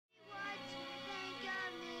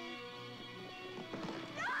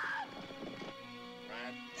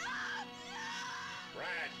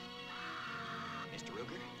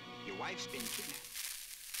wife's been kidnapped.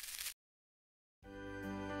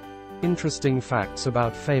 Interesting facts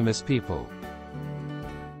about famous people.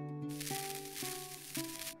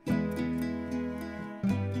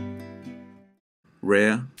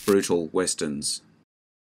 Rare, brutal westerns.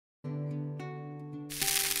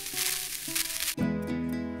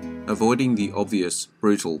 Avoiding the obvious,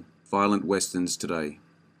 brutal, violent westerns today.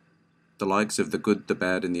 The likes of The Good, the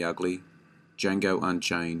Bad and the Ugly, Django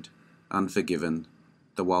Unchained, Unforgiven,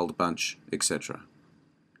 The Wild Bunch, etc.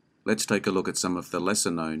 Let's take a look at some of the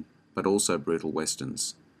lesser known, but also brutal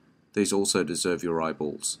westerns. These also deserve your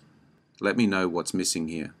eyeballs. Let me know what's missing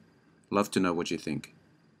here. Love to know what you think.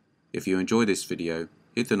 If you enjoy this video,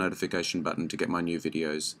 hit the notification button to get my new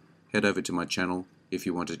videos. Head over to my channel if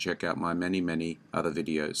you want to check out my many other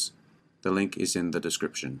videos. The link is in the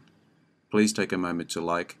description. Please take a moment to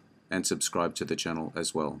like and subscribe to the channel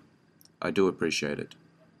as well. I do appreciate it.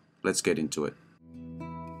 Let's get into it.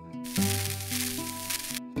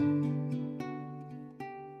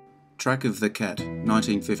 Track of the Cat,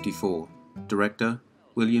 1954. Director,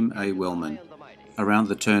 William A. Wellman. Around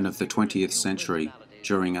the turn of the 20th century,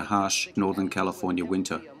 during a harsh Northern California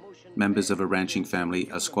winter, members of a ranching family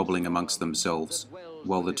are squabbling amongst themselves,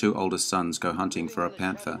 while the two oldest sons go hunting for a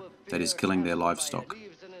panther that is killing their livestock.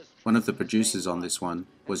 One of the producers on this one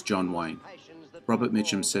was John Wayne. Robert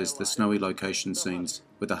Mitchum says the snowy location scenes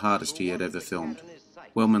were the hardest he had ever filmed.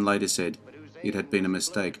 Wellman later said it had been a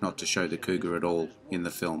mistake not to show the cougar at all in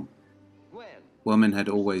the film. Wellman had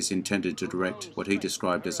always intended to direct what he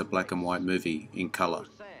described as a black and white movie in colour.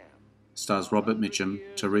 Stars Robert Mitchum,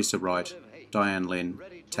 Teresa Wright, Diane Lynn,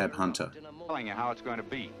 Tab Hunter. Telling you how it's going to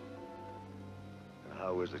be.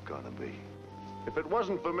 How is it going to be? If it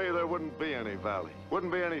wasn't for me, there wouldn't be any valley.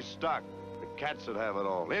 Wouldn't be any stock. The cats would have it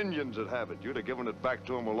all. Indians would have it. You'd have given it back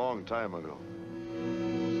to them a long time ago.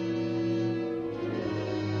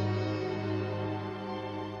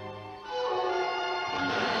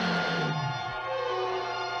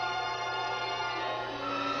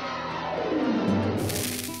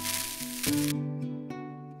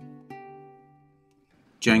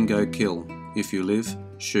 Django Kill, If You Live,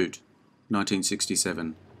 Shoot,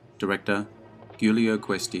 1967. Director, Giulio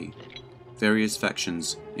Questi. Various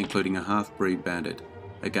factions, including a half-breed bandit,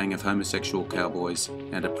 a gang of homosexual cowboys,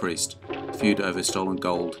 and a priest, feud over stolen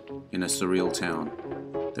gold in a surreal town.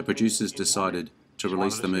 The producers decided to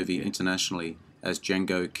release the movie internationally as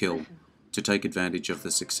Django Kill to take advantage of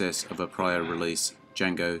the success of a prior release,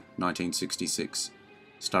 Django 1966,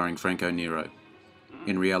 starring Franco Nero.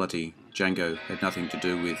 In reality, Django had nothing to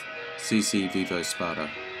do with Cici Vivo Spada.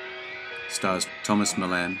 Stars Thomas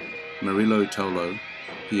Milan, Murillo Tolo,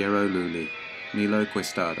 Piero Lulli, Milo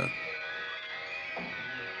Questada.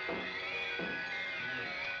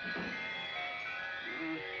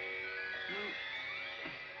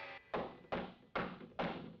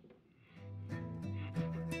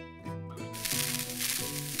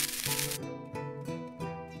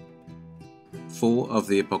 Four of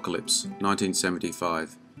the Apocalypse,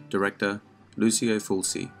 1975. Director, Lucio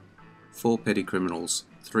Fulci. Four petty criminals,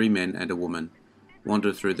 3 men and a woman,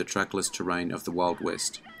 wander through the trackless terrain of the Wild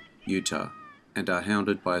West, Utah, and are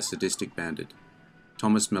hounded by a sadistic bandit.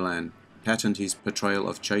 Thomas Milan patterned his portrayal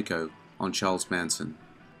of Chaco on Charles Manson.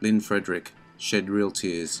 Lynn Frederick shed real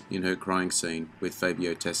tears in her crying scene with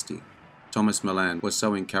Fabio Testi. Thomas Milan was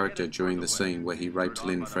so in character during the scene where he raped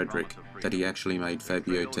Lynn Frederick that he actually made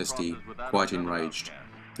Fabio Testi quite enraged.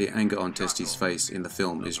 The anger on Testi's face in the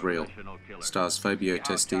film is real. Stars Fabio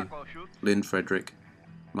Testi, Lynn Frederick,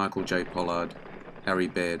 Michael J. Pollard, Harry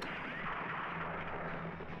Baird.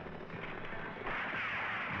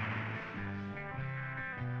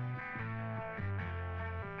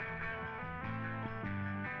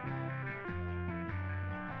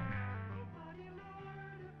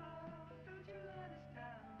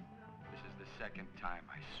 This is the second time,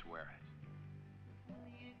 I swear it.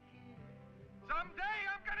 Someday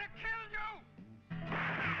I'm gonna kill you!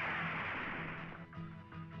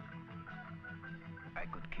 I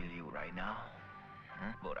could kill you right now,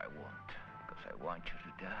 but I won't, because I want you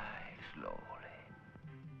to die slowly.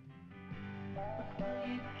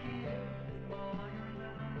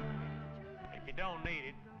 If you don't need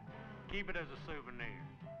it, keep it as a souvenir.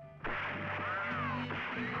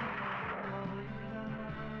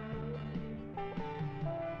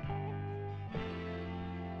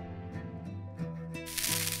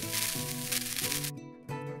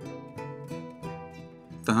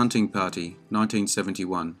 The Hunting Party,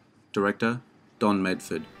 1971. Director, Don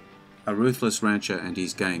Medford. A ruthless rancher and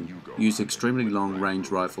his gang use extremely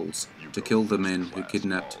long-range rifles to kill the men who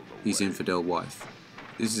kidnapped his infidel wife.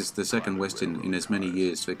 This is the second western in as many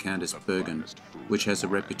years for Candice Bergen, which has a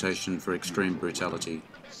reputation for extreme brutality.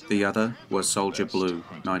 The other was Soldier Blue,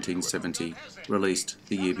 1970, released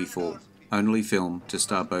the year before. Only film to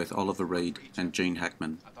star both Oliver Reed and Gene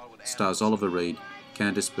Hackman. Stars Oliver Reed,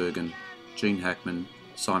 Candice Bergen, Gene Hackman,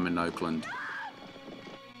 Simon Oakland.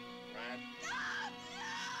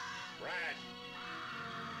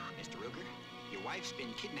 Mr. Ruger, your wife's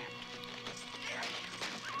been kidnapped.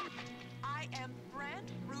 I am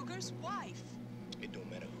Brant Ruger's wife. It don't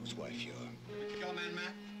matter whose wife you are. Go, man,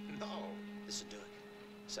 Matt? No. This will do it.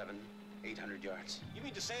 700, 800 yards. You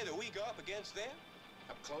mean to say that we go up against them?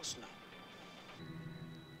 Up close now.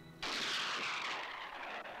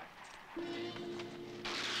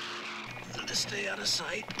 To stay out of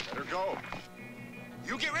sight. Let her go.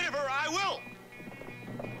 You get rid of her, I will!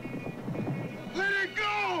 Let her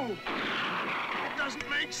go! It doesn't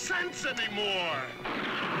make sense anymore.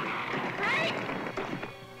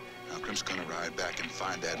 Malcolm's gonna ride back and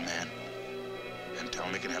find that man and tell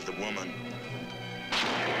him he can have the woman.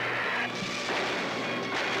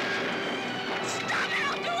 Stop it!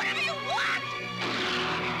 I'll do whatever you want!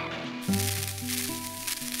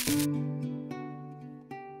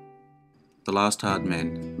 The Last Hard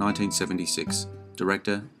Men, 1976.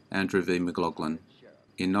 Director Andrew V. McLaughlin.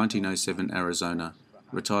 In 1907 Arizona,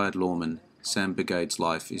 retired lawman Sam Brigade's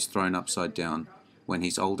life is thrown upside down when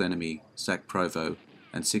his old enemy, Zach Provo,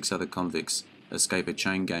 and 6 other convicts escape a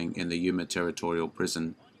chain gang in the Yuma Territorial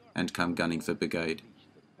Prison and come gunning for Brigade.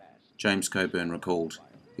 James Coburn recalled,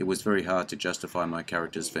 "It was very hard to justify my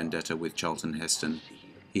character's vendetta with Charlton Heston.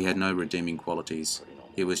 He had no redeeming qualities.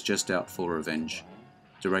 He was just out for revenge."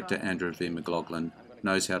 Director Andrew V. McLaughlin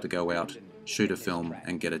knows how to go out, shoot a film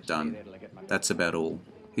and get it done. That's about all.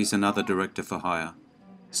 He's another director for hire.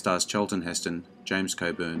 Stars Charlton Heston, James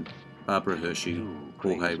Coburn, Barbara Hershey,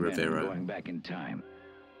 Jorge Rivero. Going back in time.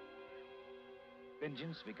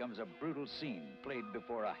 Vengeance becomes a brutal scene played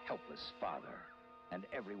before a helpless father, and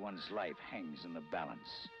everyone's life hangs in the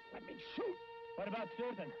balance. Let me shoot. What about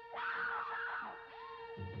Susan?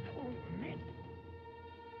 Oh, man.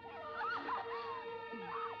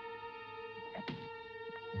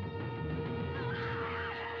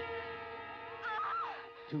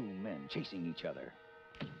 2 men chasing each other,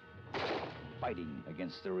 fighting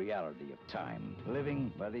against the reality of time,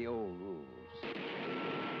 living by the old rules,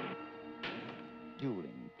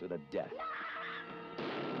 dueling to the death,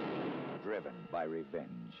 driven by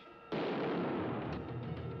revenge.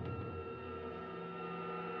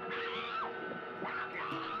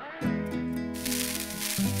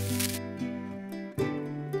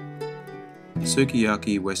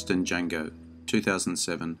 Sukiyaki Western Django,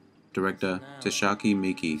 2007. Director Tashaki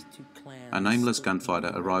Miki. A nameless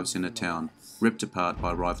gunfighter arrives in a town, ripped apart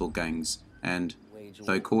by rival gangs, and,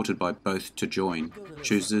 though courted by both to join,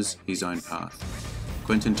 chooses his own path.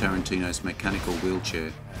 Quentin Tarantino's mechanical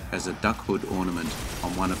wheelchair has a duck hood ornament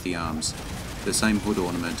on one of the arms, the same hood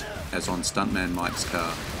ornament as on Stuntman Mike's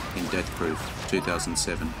car in Death Proof,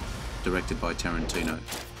 2007, directed by Tarantino.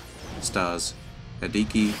 Stars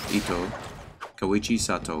Hideki Ito, Koichi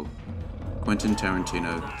Sato, Quentin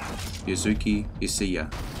Tarantino, Yuzuki Isiya.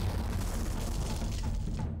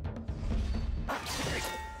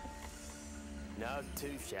 Not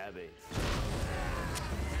too shabby.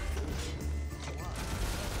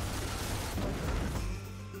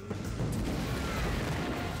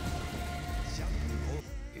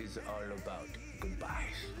 Is all about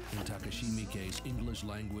goodbyes. In Takashi Miike's English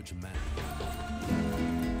language manual.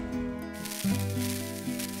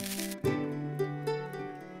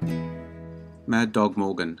 Mad Dog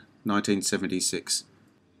Morgan, 1976.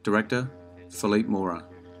 Director Philippe Mora.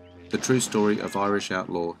 The true story of Irish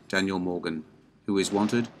outlaw Daniel Morgan, who is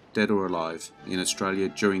wanted, dead or alive, in Australia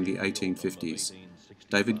during the 1850s.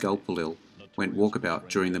 David Gulpilil went walkabout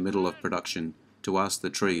during the middle of production to ask the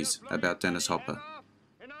trees about Dennis Hopper.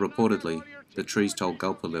 Reportedly, the trees told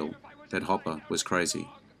Gulpilil that Hopper was crazy.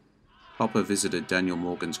 Hopper visited Daniel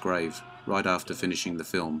Morgan's grave right after finishing the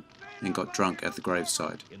film and got drunk at the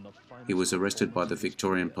gravesite. He was arrested by the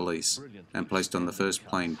Victorian police and placed on the first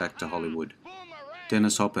plane back to Hollywood.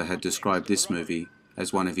 Dennis Hopper had described this movie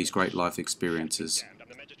as one of his great life experiences.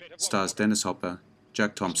 Stars Dennis Hopper,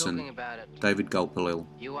 Jack Thompson, David Gulpilil,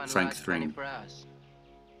 Frank Thring.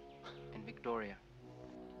 In Victoria.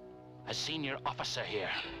 As senior officer here,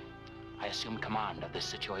 I assume command of this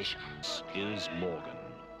situation. This is Morgan.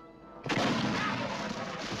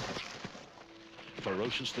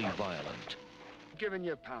 Ferociously violent. Giving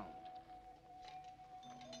you a pound.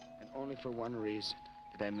 And only for one reason,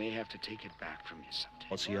 that I may have to take it back from you someday.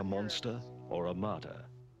 Was he a monster or a martyr?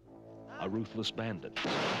 A ruthless bandit?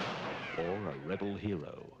 or a rebel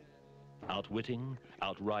hero. Outwitting,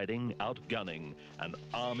 outriding, outgunning an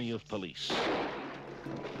army of police.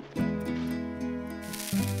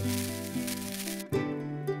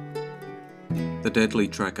 The Deadly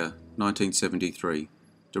Tracker, 1973.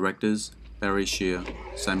 Directors, Barry Shear,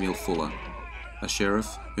 Samuel Fuller. A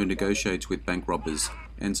sheriff who negotiates with bank robbers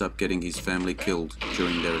ends up getting his family killed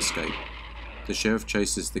during their escape. The sheriff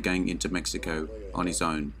chases the gang into Mexico on his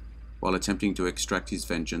own. While attempting to extract his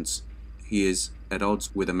vengeance, he is at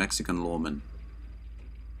odds with a Mexican lawman.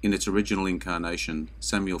 In its original incarnation,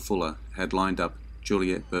 Samuel Fuller had lined up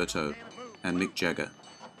Juliette Berto and Mick Jagger.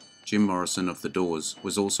 Jim Morrison of The Doors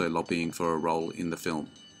was also lobbying for a role in the film,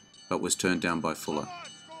 but was turned down by Fuller.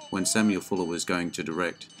 When Samuel Fuller was going to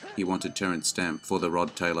direct, he wanted Terence Stamp for the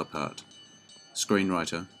Rod Taylor part.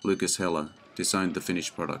 Screenwriter Lucas Heller disowned the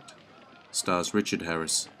finished product. Stars Richard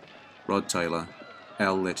Harris, Rod Taylor,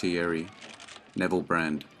 Al Lettieri, Neville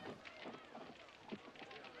Brand.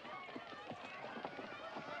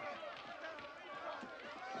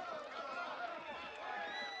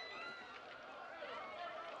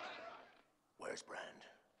 Where's Brand?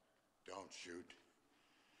 Don't shoot.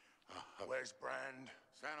 Where's Brand?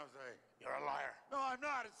 San Jose. You're a liar. No, I'm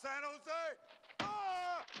not. It's San Jose.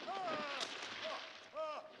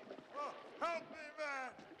 Help me, man.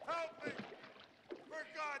 Help me. For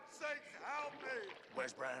God's sakes, help me.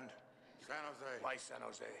 Where's Brand? San Jose. Why San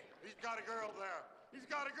Jose? He's got a girl there. He's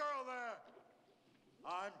got a girl there.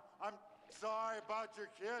 I'm sorry about your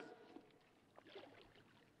kid.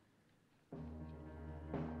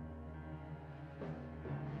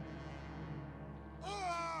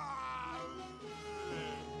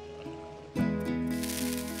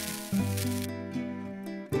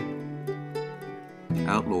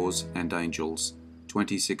 Outlaws and Angels,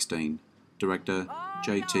 2016. Director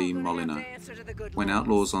J.T. Molina. When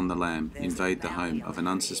outlaws on the lam invade the home of an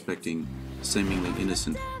unsuspecting, seemingly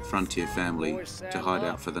innocent frontier family to hide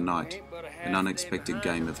out for the night, an unexpected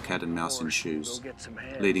game of cat and mouse ensues,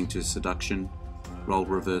 leading to seduction, role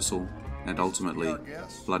reversal, and ultimately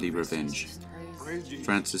bloody revenge.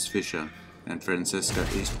 Frances Fisher and Francesca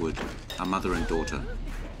Eastwood are mother and daughter,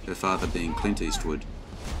 her father being Clint Eastwood.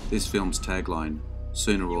 This film's tagline,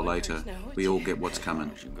 "Sooner or later, we all get what's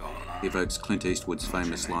coming," evokes Clint Eastwood's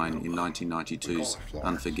famous line in 1992's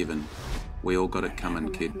Unforgiven, "We all got it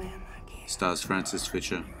coming, kid." Stars Frances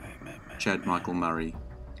Fisher, Chad Michael Murray,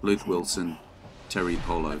 Luke Wilson, Terry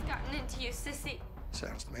Polo. Gotten into you, sissy.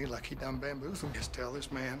 Sounds to me like he done bamboozled. Just tell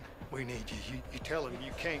this man, we need you. You tell him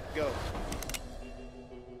you can't go.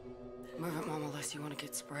 Move it, Mom, unless you want to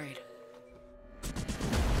get sprayed.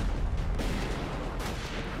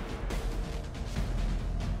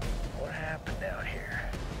 What happened out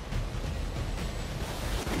here?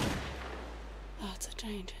 Lots of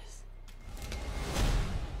changes.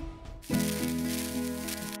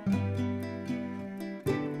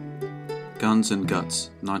 Guns and Guts,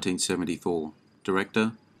 1974.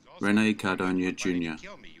 Director Rene Cardona Jr.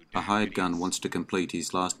 A hired gun wants to complete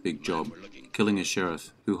his last big job, killing a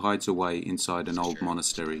sheriff who hides away inside an old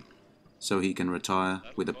monastery, so he can retire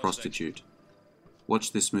with a prostitute.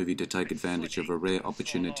 Watch this movie to take advantage of a rare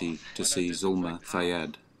opportunity to see Zulma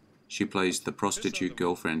Fayad. She plays the prostitute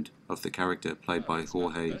girlfriend of the character played by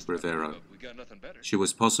Jorge Rivero. She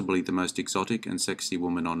was possibly the most exotic and sexy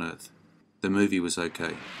woman on earth. The movie was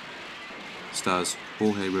okay. Stars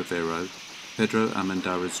Jorge Rivero, Pedro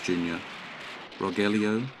Armendariz Jr.,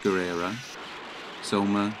 Rogelio Guerrera,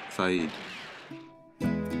 Zulma Fayad.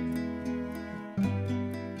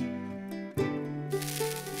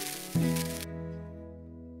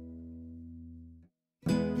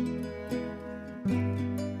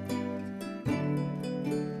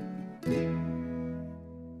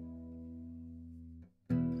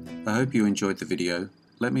 I hope you enjoyed the video.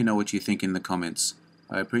 Let me know what you think in the comments.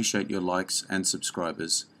 I appreciate your likes and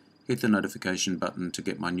subscribers. Hit the notification button to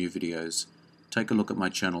get my new videos. Take a look at my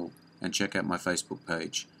channel and check out my Facebook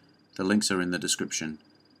page. The links are in the description.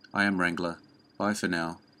 I am Wrangler. Bye for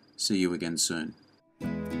now. See you again soon.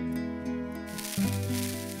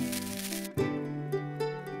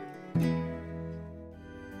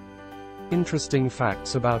 Interesting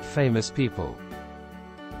facts about famous people.